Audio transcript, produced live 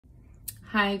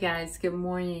Hi guys, good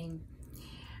morning.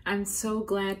 I'm so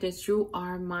glad that you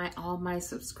are all my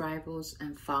subscribers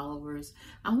and followers.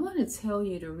 I want to tell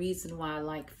you the reason why I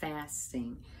like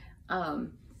fasting. I've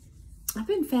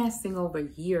been fasting over a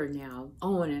year now,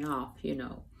 on and off.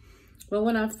 But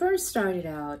when I first started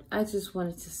out, I just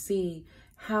wanted to see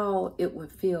how it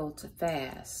would feel to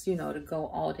fast, to go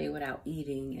all day without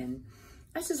eating. And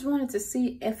I just wanted to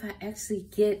see if I actually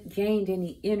gained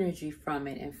any energy from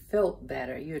it and felt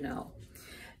better.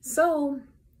 So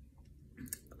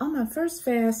on my first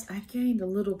fast, I gained a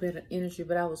little bit of energy,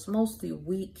 but I was mostly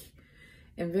weak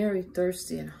and very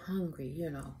thirsty and hungry.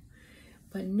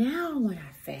 But now when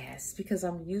I fast, because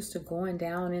I'm used to going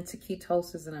down into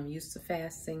ketosis and I'm used to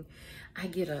fasting, I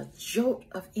get a jolt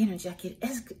of energy. I get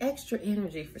extra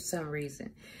energy for some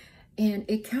reason. And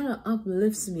it kind of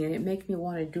uplifts me and it makes me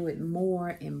want to do it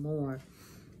more and more.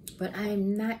 But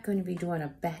I'm not going to be doing a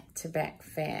back-to-back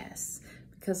fast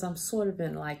because I'm sort of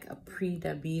in like a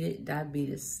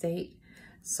pre-diabetes state.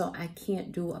 So I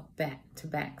can't do a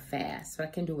back-to-back fast. So I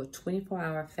can do a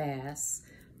 24-hour fast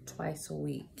twice a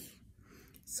week.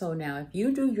 So now if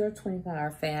you do your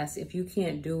 24-hour fast, if you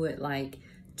can't do it like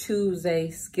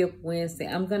Tuesday, skip Wednesday,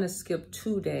 I'm going to skip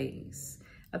 2 days.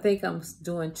 I think I'm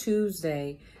doing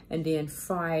Tuesday and then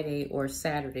Friday or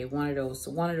Saturday, one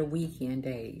of the weekend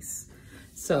days.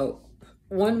 So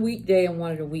one weekday and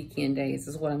one of the weekend days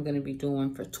is what I'm going to be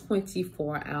doing for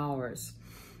 24 hours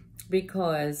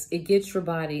because it gets your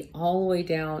body all the way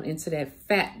down into that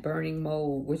fat burning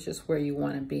mode, which is where you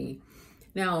want to be.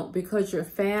 Now, because you're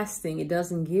fasting, it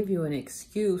doesn't give you an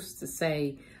excuse to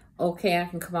say, okay, I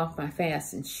can come off my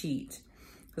fast and cheat.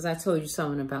 Because I told you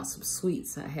something about some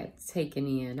sweets I had taken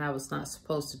in. I was not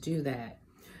supposed to do that.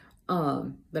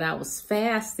 But I was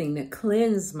fasting to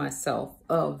cleanse myself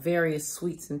of various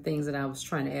sweets and things that I was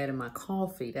trying to add in my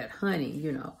coffee, that honey.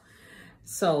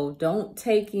 So don't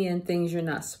take in things you're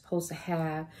not supposed to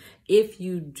have. If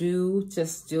you do,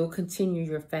 just still continue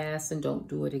your fast and don't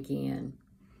do it again.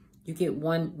 You get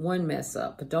one mess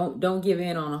up, but don't give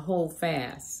in on a whole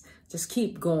fast. Just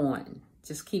keep going.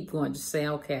 Just keep going. Just say,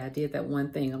 okay, I did that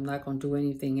one thing. I'm not going to do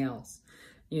anything else.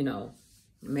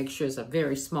 Make sure it's a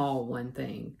very small one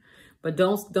thing. But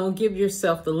don't give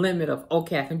yourself the limit of,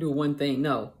 okay, I can do one thing.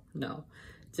 No.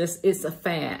 Just, it's a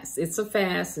fast. It's a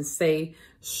fast and stay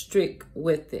strict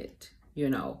with it,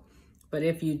 But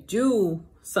if you do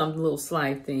some little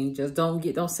slight thing, just don't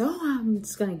say, oh, I'm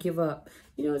just going to give up.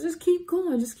 Just keep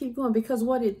going. Just keep going. Because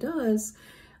what it does,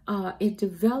 it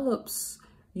develops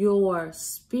your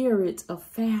spirit of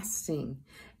fasting.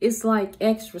 It's like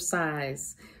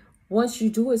exercise. Once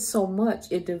you do it so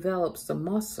much, it develops the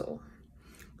muscle.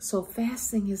 So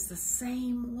fasting is the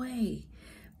same way.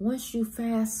 Once you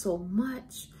fast so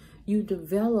much, you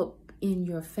develop in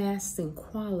your fasting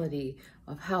quality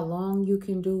of how long you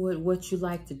can do it, what you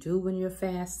like to do when you're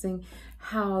fasting,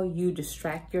 how you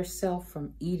distract yourself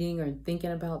from eating or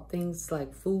thinking about things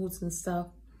like foods and stuff.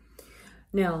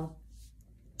 Now,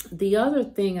 the other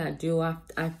thing I do, I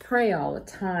pray all the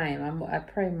time. I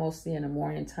pray mostly in the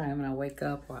morning time when I wake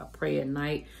up, or I pray at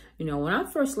night. When I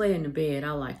first lay in the bed,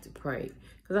 I like to pray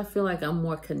because I feel like I'm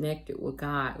more connected with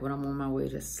God when I'm on my way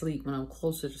to sleep, when I'm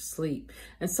closer to sleep.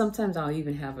 And sometimes I'll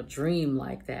even have a dream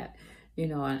like that,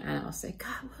 and I'll say,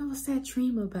 God, what was that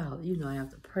dream about? I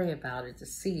have to pray about it to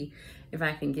see if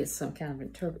I can get some kind of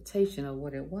interpretation of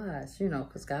what it was,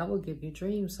 because God will give you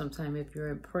dreams sometime if you're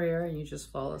in prayer and you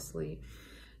just fall asleep.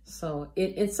 So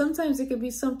sometimes it could be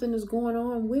something that's going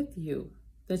on with you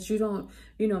that you don't,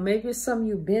 maybe it's something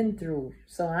you've been through.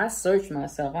 So I searched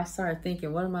myself. I started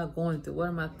thinking, what am I going through? What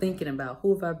am I thinking about?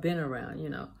 Who have I been around,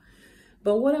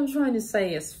 But what I'm trying to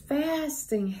say is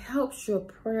fasting helps your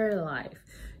prayer life.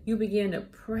 You begin to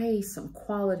pray some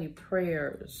quality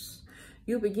prayers.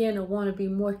 You begin to want to be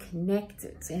more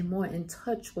connected and more in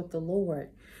touch with the Lord.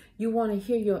 You want to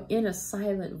hear your inner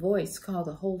silent voice called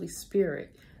the Holy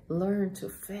Spirit. Learn to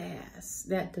fast.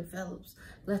 That develops.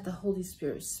 Let the Holy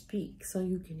Spirit speak so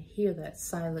you can hear that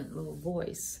silent little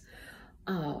voice.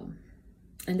 And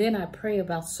then I pray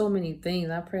about so many things.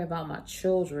 I pray about my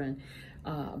children,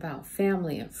 about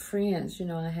family and friends.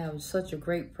 I have such a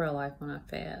great prayer life when I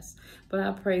fast. But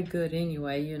I pray good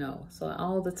anyway, So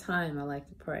all the time I like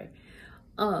to pray.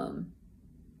 And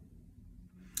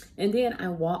then I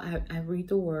read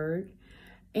the word.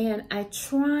 And I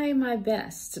try my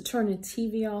best to turn the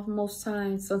TV off most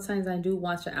times. Sometimes I do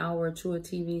watch an hour or two of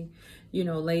TV,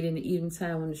 late in the evening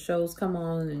time when the shows come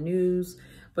on in the news.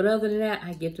 But other than that,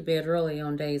 I get to bed early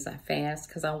on days I fast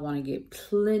because I want to get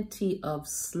plenty of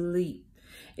sleep.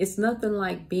 It's nothing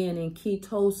like being in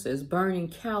ketosis, burning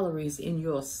calories in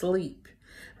your sleep.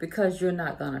 because you're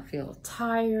not going to feel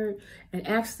tired. And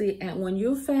actually, and when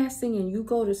you're fasting and you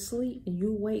go to sleep and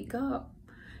you wake up,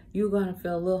 you're going to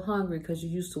feel a little hungry because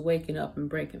you're used to waking up and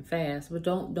breaking fast. But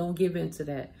don't give in to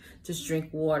that. Just drink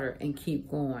water and keep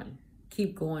going.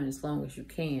 Keep going as long as you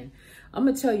can. I'm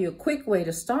going to tell you a quick way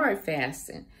to start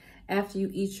fasting. After you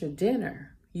eat your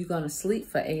dinner, you're going to sleep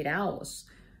for 8 hours.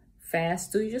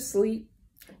 Fast through your sleep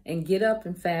and get up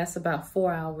and fast about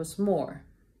 4 hours more.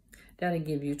 That'll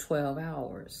give you 12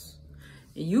 hours.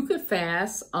 You could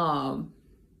fast longer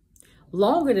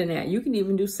than that. You can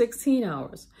even do 16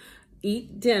 hours.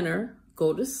 Eat dinner,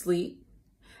 go to sleep,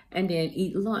 and then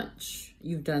eat lunch.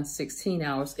 You've done 16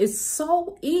 hours. It's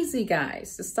so easy,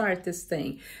 guys, to start this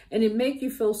thing. And it makes you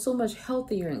feel so much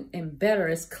healthier and better.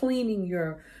 It's cleaning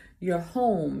your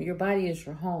home. Your body is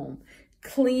your home.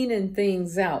 Cleaning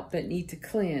things out that need to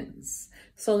cleanse.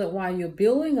 So that while you're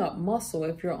building up muscle,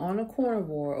 if you're on a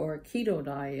carnivore or a keto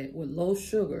diet with low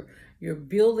sugar, you're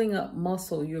building up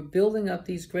muscle, you're building up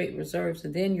these great reserves,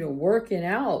 and then you're working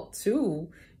out too.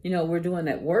 You know, we're doing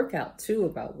that workout too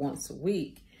about once a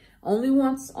week. Only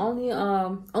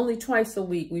twice a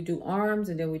week. We do arms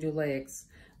and then we do legs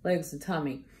and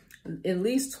tummy. At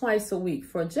least twice a week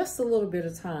for just a little bit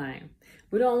of time.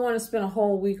 We don't want to spend a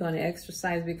whole week on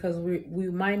exercise because we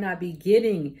might not be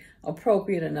getting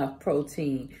appropriate enough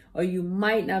protein, or you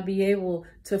might not be able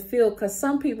to feel, because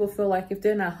some people feel like if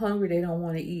they're not hungry, they don't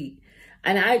want to eat.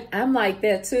 And I'm like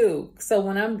that too. So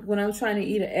when I'm trying to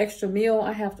eat an extra meal,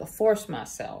 I have to force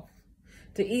myself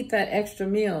to eat that extra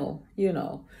meal, you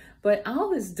know. But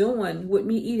all it's doing with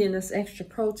me eating this extra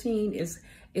protein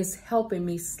is helping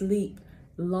me sleep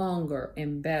longer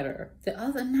and better. The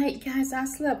other night, guys, I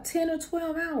slept 10 or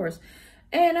 12 hours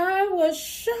and I was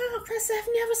shocked. I said, I've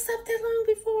never slept that long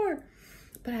before.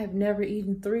 But I've never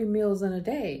eaten 3 meals in a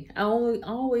day. I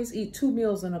always eat 2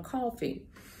 meals and a coffee.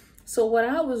 So what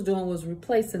I was doing was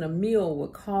replacing a meal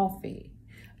with coffee.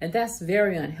 And that's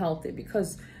very unhealthy,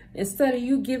 because instead of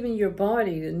you giving your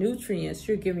body the nutrients,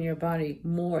 you're giving your body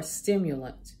more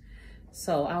stimulant.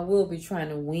 So I will be trying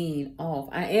to wean off.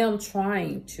 I am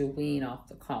trying to wean off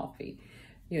the coffee,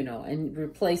 you know, and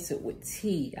replace it with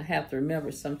tea. I have to remember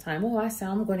sometime, oh, I said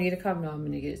I'm going to get a coffee. No, I'm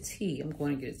going to get a tea. I'm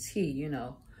going to get a tea, you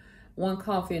know. 1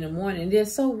 coffee in the morning. And then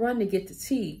so run to get the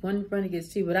tea. Run to get the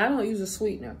tea. But I don't use a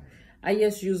sweetener. I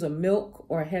just use a milk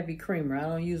or a heavy creamer. I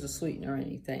don't use a sweetener or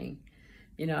anything.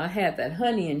 You know, I had that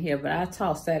honey in here, but I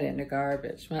tossed that in the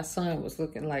garbage. My son was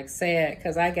looking like sad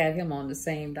because I got him on the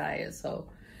same diet. So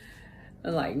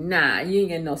I'm like, nah, you ain't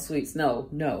getting no sweets. No.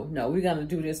 We're going to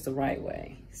do this the right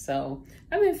way. So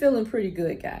I've been feeling pretty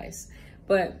good, guys.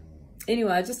 But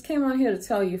anyway, I just came on here to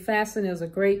tell you fasting is a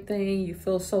great thing. You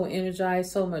feel so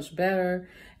energized, so much better.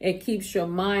 It keeps your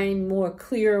mind more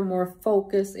clear, more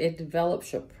focused. It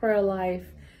develops your prayer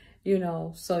life, you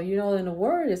know. So, you know, in the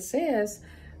word it says,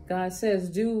 God says,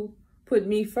 do put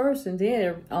me first, and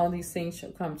then all these things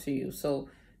shall come to you. So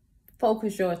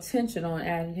focus your attention on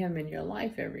adding him in your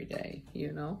life every day,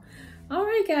 you know. All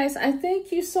right, guys, I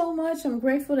thank you so much. I'm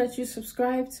grateful that you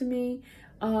subscribed to me.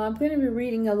 I'm going to be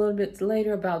reading a little bit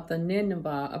later about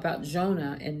about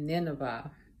Jonah and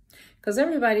Nineveh, because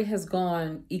everybody has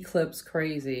gone eclipse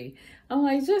crazy. I'm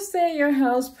like, just stay in your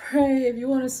house, pray. If you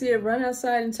want to see it, run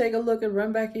outside and take a look and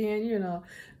run back in, you know.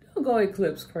 Don't go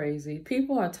eclipse crazy.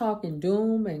 People are talking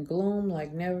doom and gloom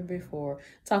like never before.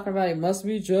 Talking about it must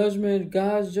be judgment,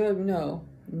 God's judgment.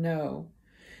 No.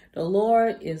 The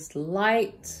Lord is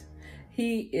light.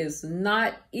 He is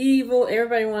not evil.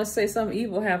 Everybody wants to say something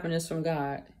evil happening is from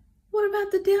God. What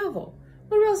about the devil?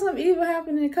 What about something evil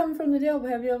happening coming from the devil?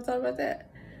 Have you ever thought about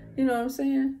that? You know what I'm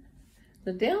saying?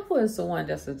 The devil is the one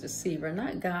that's a deceiver,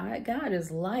 not God. God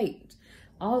is light,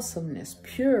 awesomeness,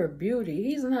 pure beauty.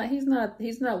 He's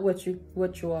not what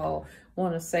you all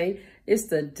want to say. It's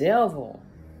the devil.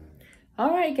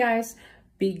 All right, guys,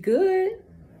 be good.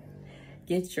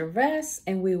 Get your rest,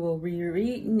 and we will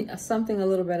read something a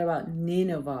little bit about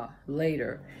Nineveh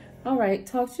later. All right,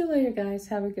 talk to you later, guys.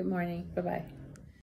 Have a good morning. Bye-bye.